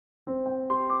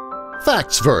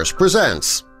FactsVerse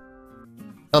presents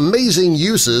Amazing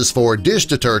Uses for Dish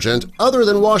Detergent Other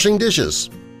Than Washing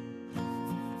Dishes.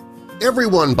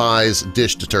 Everyone buys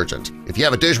dish detergent. If you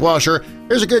have a dishwasher,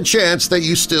 there's a good chance that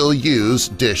you still use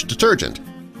dish detergent.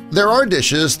 There are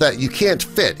dishes that you can't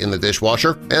fit in the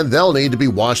dishwasher, and they'll need to be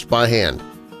washed by hand.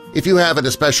 If you have an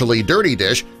especially dirty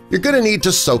dish, you're going to need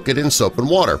to soak it in soap and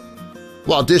water.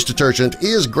 While dish detergent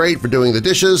is great for doing the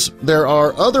dishes, there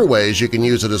are other ways you can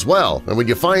use it as well, and when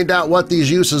you find out what these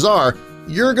uses are,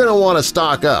 you're going to want to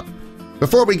stock up.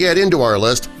 Before we get into our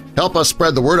list, help us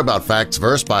spread the word about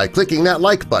FactsVerse by clicking that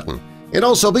like button. And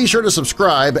also be sure to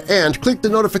subscribe and click the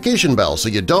notification bell so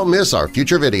you don't miss our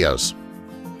future videos.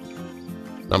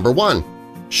 Number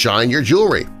 1. Shine your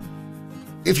jewelry.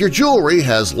 If your jewelry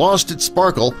has lost its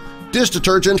sparkle, dish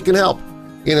detergent can help.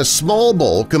 In a small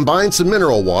bowl, combine some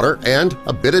mineral water and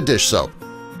a bit of dish soap.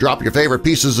 Drop your favorite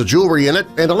pieces of jewelry in it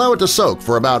and allow it to soak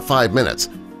for about 5 minutes.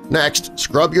 Next,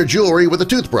 scrub your jewelry with a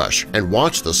toothbrush and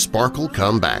watch the sparkle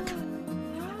come back.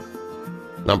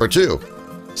 Number 2.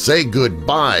 Say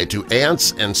goodbye to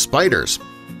ants and spiders.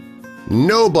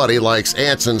 Nobody likes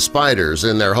ants and spiders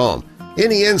in their home.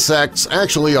 Any insects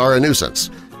actually are a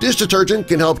nuisance. Dish detergent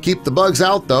can help keep the bugs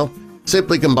out, though.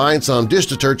 Simply combine some dish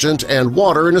detergent and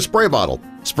water in a spray bottle.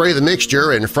 Spray the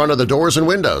mixture in front of the doors and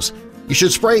windows. You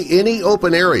should spray any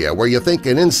open area where you think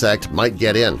an insect might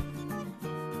get in.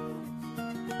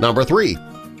 Number 3.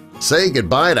 Say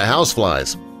goodbye to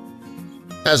houseflies.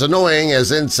 As annoying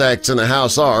as insects in a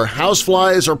house are,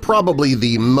 houseflies are probably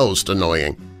the most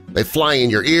annoying. They fly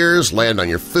in your ears, land on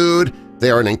your food.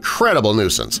 They are an incredible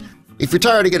nuisance. If you're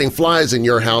tired of getting flies in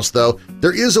your house, though,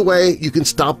 there is a way you can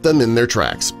stop them in their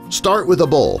tracks. Start with a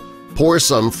bowl. Pour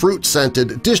some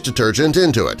fruit-scented dish detergent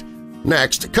into it.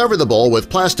 Next, cover the bowl with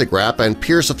plastic wrap and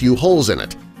pierce a few holes in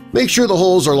it. Make sure the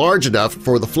holes are large enough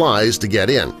for the flies to get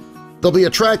in. They'll be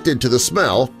attracted to the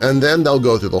smell, and then they'll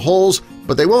go through the holes,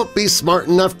 but they won't be smart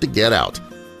enough to get out.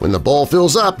 When the bowl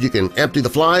fills up, you can empty the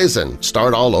flies and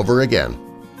start all over again.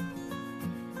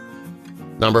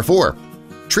 Number 4.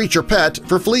 Treat your pet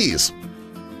for fleas.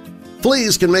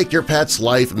 Fleas can make your pet's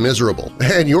life miserable,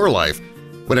 and your life.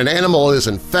 When an animal is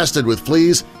infested with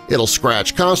fleas, it'll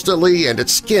scratch constantly and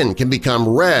its skin can become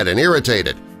red and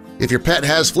irritated. If your pet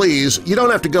has fleas, you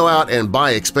don't have to go out and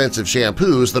buy expensive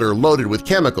shampoos that are loaded with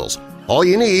chemicals. All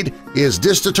you need is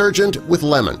dish detergent with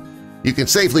lemon. You can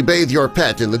safely bathe your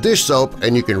pet in the dish soap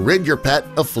and you can rid your pet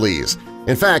of fleas.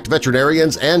 In fact,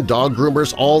 veterinarians and dog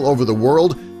groomers all over the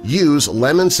world use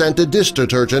lemon-scented dish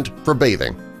detergent for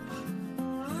bathing.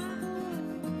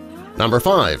 Number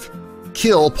 5.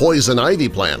 Kill poison ivy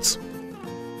plants.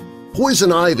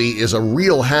 Poison ivy is a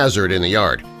real hazard in the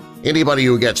yard. Anybody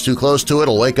who gets too close to it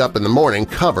will wake up in the morning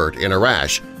covered in a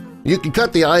rash. You can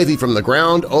cut the ivy from the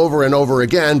ground over and over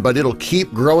again, but it'll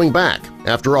keep growing back.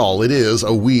 After all, it is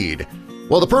a weed.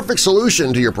 Well, the perfect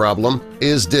solution to your problem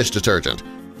is dish detergent.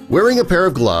 Wearing a pair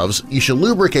of gloves, you should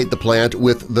lubricate the plant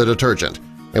with the detergent,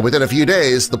 and within a few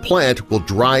days the plant will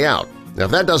dry out. Now,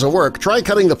 if that doesn't work, try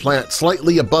cutting the plant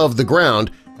slightly above the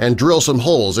ground and drill some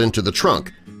holes into the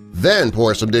trunk. Then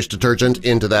pour some dish detergent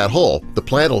into that hole. The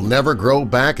plant will never grow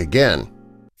back again.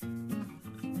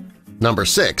 Number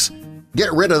 6.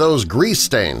 Get rid of those grease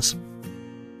stains.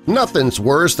 Nothing's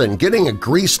worse than getting a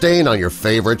grease stain on your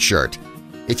favorite shirt.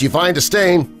 If you find a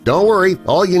stain, don't worry,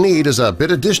 all you need is a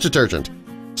bit of dish detergent.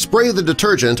 Spray the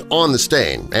detergent on the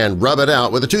stain and rub it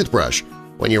out with a toothbrush.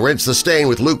 When you rinse the stain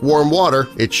with lukewarm water,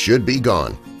 it should be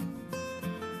gone.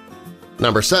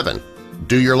 Number 7.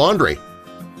 Do your laundry.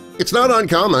 It's not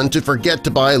uncommon to forget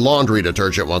to buy laundry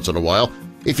detergent once in a while.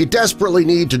 If you desperately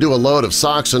need to do a load of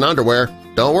socks and underwear,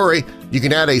 don't worry, you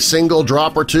can add a single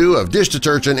drop or two of dish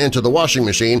detergent into the washing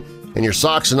machine and your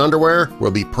socks and underwear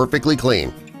will be perfectly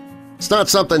clean. It's not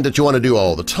something that you want to do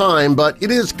all the time, but it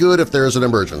is good if there is an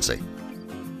emergency.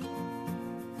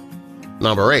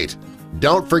 Number 8.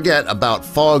 Don't forget about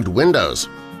fogged windows.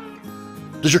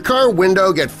 Does your car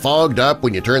window get fogged up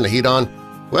when you turn the heat on?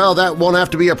 Well, that won't have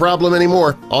to be a problem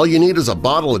anymore. All you need is a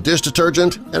bottle of dish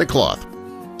detergent and a cloth.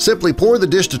 Simply pour the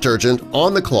dish detergent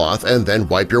on the cloth and then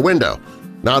wipe your window.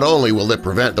 Not only will it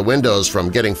prevent the windows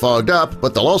from getting fogged up,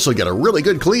 but they'll also get a really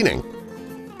good cleaning.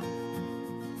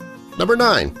 Number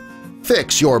 9.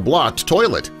 Fix your blocked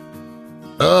toilet.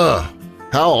 Ugh!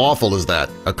 How awful is that?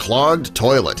 A clogged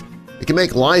toilet. It can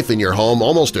make life in your home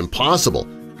almost impossible.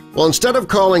 Well, instead of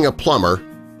calling a plumber,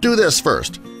 do this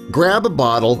first. Grab a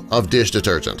bottle of dish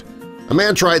detergent. A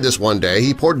man tried this one day.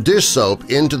 He poured dish soap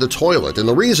into the toilet, and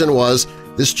the reason was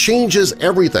this changes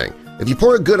everything. If you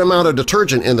pour a good amount of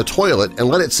detergent in the toilet and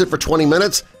let it sit for 20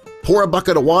 minutes, pour a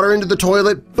bucket of water into the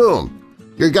toilet, boom!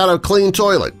 You got a clean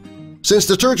toilet. Since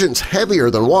detergent's heavier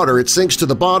than water, it sinks to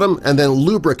the bottom and then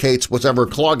lubricates whatever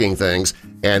clogging things,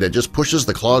 and it just pushes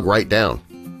the clog right down.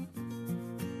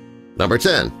 Number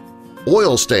 10.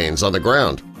 Oil stains on the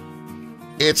ground.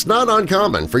 It's not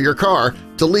uncommon for your car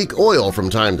to leak oil from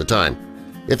time to time.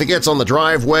 If it gets on the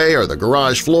driveway or the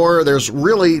garage floor, there's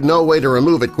really no way to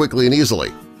remove it quickly and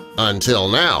easily. Until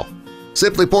now.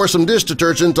 Simply pour some dish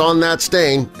detergent on that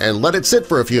stain and let it sit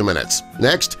for a few minutes.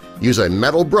 Next, use a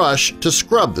metal brush to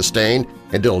scrub the stain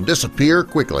and it'll disappear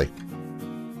quickly.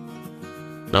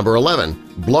 Number 11.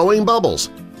 Blowing bubbles.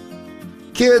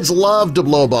 Kids love to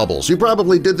blow bubbles. You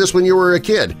probably did this when you were a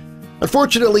kid.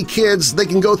 Unfortunately, kids, they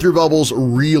can go through bubbles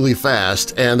really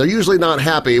fast, and they're usually not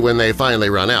happy when they finally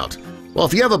run out. Well,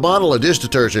 if you have a bottle of dish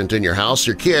detergent in your house,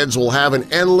 your kids will have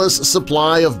an endless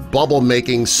supply of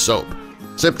bubble-making soap.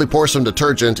 Simply pour some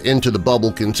detergent into the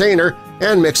bubble container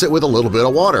and mix it with a little bit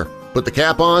of water. Put the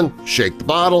cap on, shake the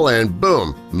bottle, and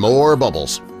boom, more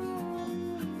bubbles.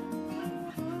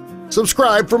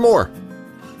 Subscribe for more.